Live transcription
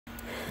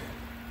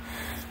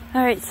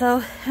Alright,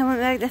 so I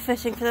went back to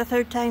fishing for the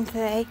third time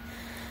today,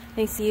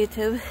 thanks to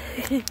YouTube.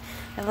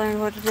 I learned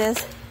what it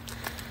is.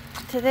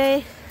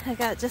 Today, I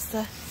got just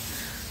a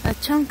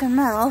chunk of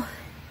metal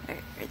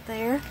right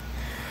there.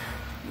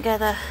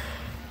 Got a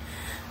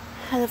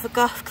head of a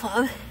golf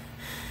club,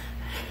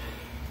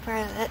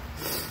 part of it,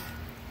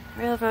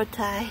 railroad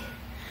tie,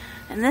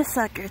 and this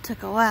sucker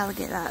took a while to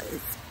get out.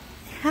 It's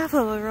half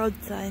of a road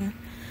sign,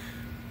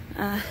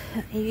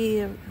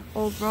 maybe an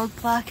old road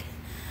plaque.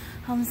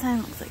 Home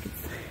sign looks like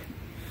it's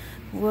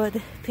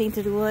wood,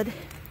 painted wood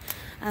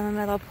on a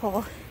metal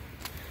pole.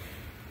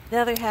 The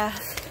other half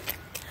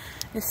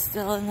is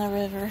still in the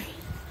river,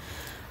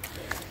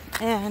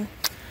 and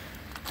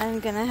I'm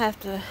gonna have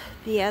to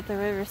be at the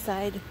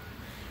riverside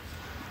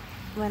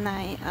when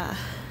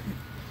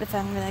if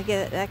I'm gonna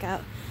get it back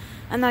out.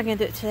 I'm not gonna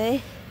do it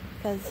today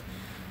because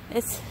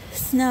it's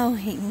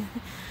snowing,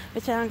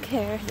 which I don't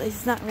care. At least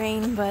it's not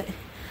rain, but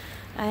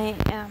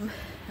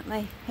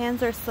my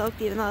hands are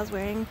soaked even though I was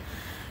wearing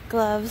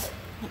gloves,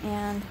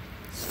 and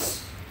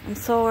I'm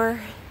sore,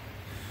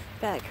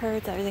 back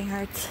hurts, everything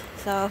hurts.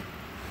 So,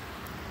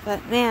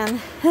 but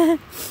man,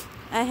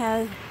 I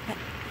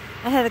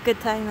had a good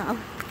time though.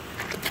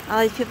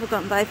 All these people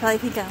going by probably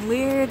think I'm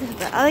weird,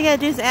 but all I gotta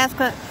do is ask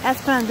what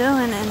I'm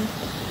doing, and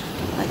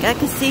like I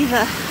could see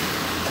the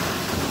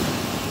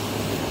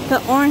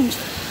orange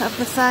of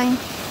the sign.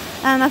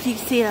 I don't know if you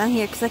can see it on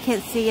here because I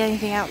can't see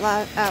anything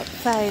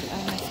outside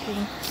on my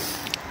screen.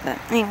 But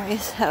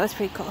anyways, that was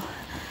pretty cool.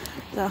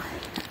 So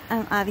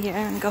I'm out of here.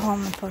 I'm gonna go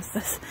home and post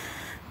this.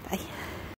 Bye.